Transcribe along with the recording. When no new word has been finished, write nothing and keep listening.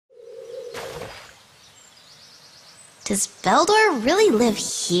Does Beldor really live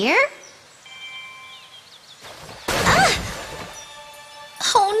here? Ah!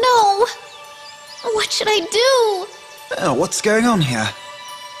 Oh no! What should I do? What's going on here?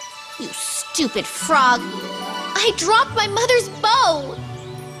 You stupid frog! I dropped my mother's bow!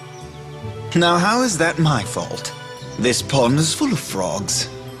 Now how is that my fault? This pond is full of frogs.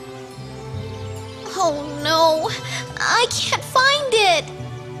 Oh no! I can't find it!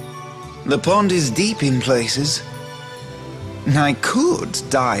 The pond is deep in places. I could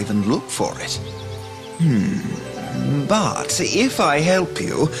dive and look for it. But if I help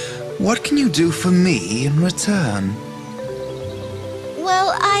you, what can you do for me in return?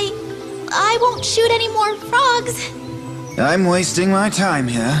 Well, I won't shoot any more frogs. I'm wasting my time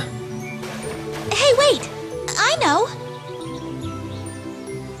here. Hey, wait! I know!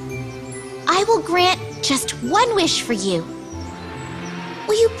 I will grant just one wish for you.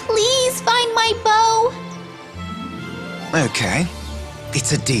 Will you please find my bow? Okay,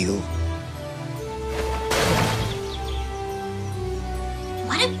 it's a deal.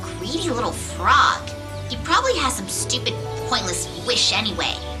 What a greedy little frog. He probably has some stupid, pointless wish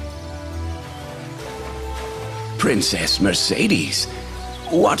anyway. Princess Mercedes,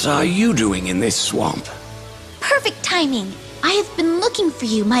 what are you doing in this swamp? Perfect timing. I have been looking for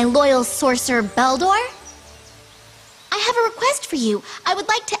you, my loyal sorcerer Beldor. I have a request for you. I would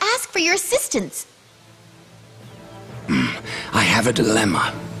like to ask for your assistance. I have a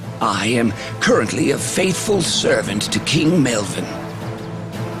dilemma. I am currently a faithful servant to King Melvin.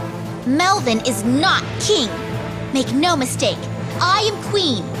 Melvin is not king. Make no mistake, I am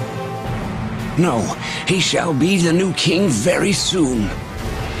queen. No, he shall be the new king very soon.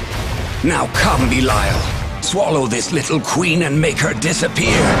 Now come, Belial. Swallow this little queen and make her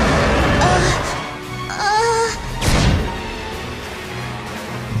disappear.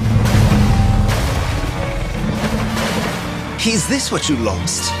 Is this what you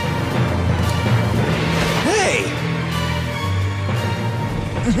lost? Hey!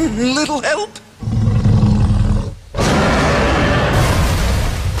 Little help?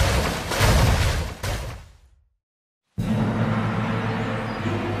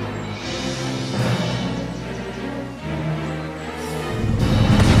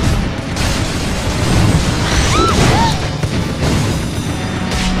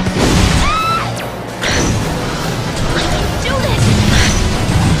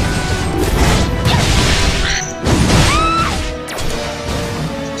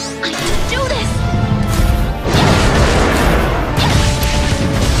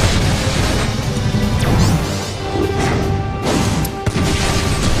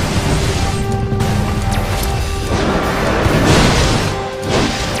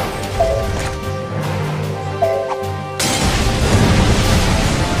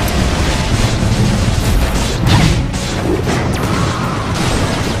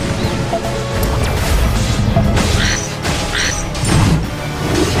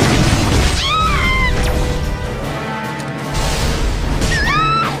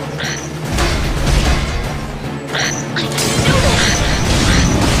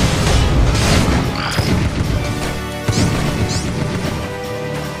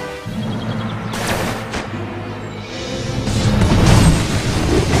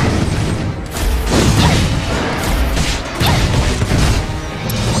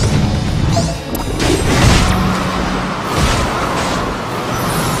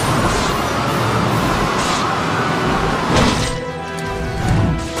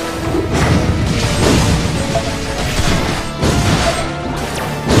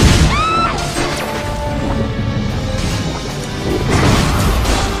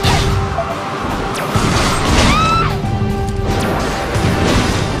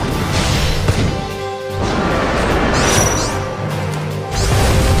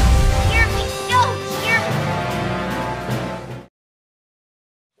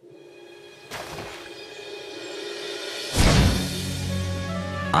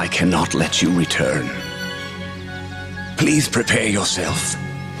 I cannot let you return. Please prepare yourself.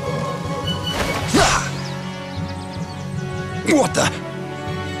 Ah! What the?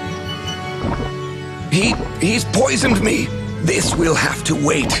 He's poisoned me. This will have to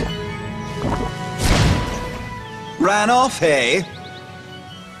wait. Ran off, hey?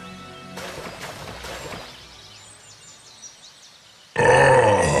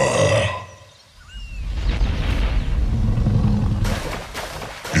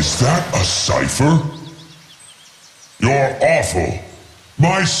 Is that a cipher? You're awful.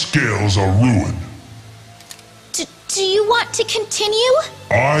 My skills are ruined. Do you want to continue?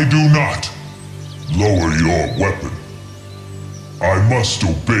 I do not. Lower your weapon. I must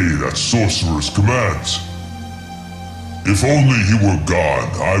obey that sorcerer's commands. If only he were gone,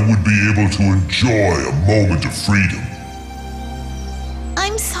 I would be able to enjoy a moment of freedom.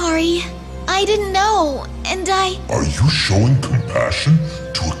 I'm sorry. I didn't know, and Are you showing compassion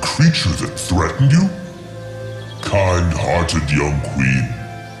to a creature that threatened you? Kind-hearted young queen,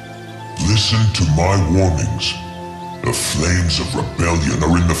 listen to my warnings. The flames of rebellion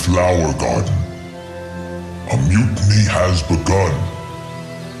are in the flower garden. A mutiny has begun.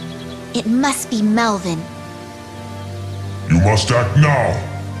 It must be Melvin. You must act now,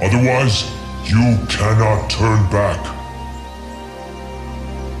 otherwise you cannot turn back.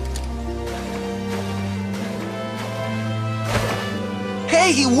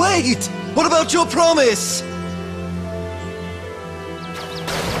 Hey, wait! What about your promise?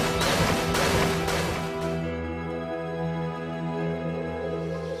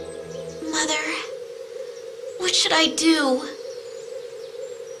 Mother, what should I do?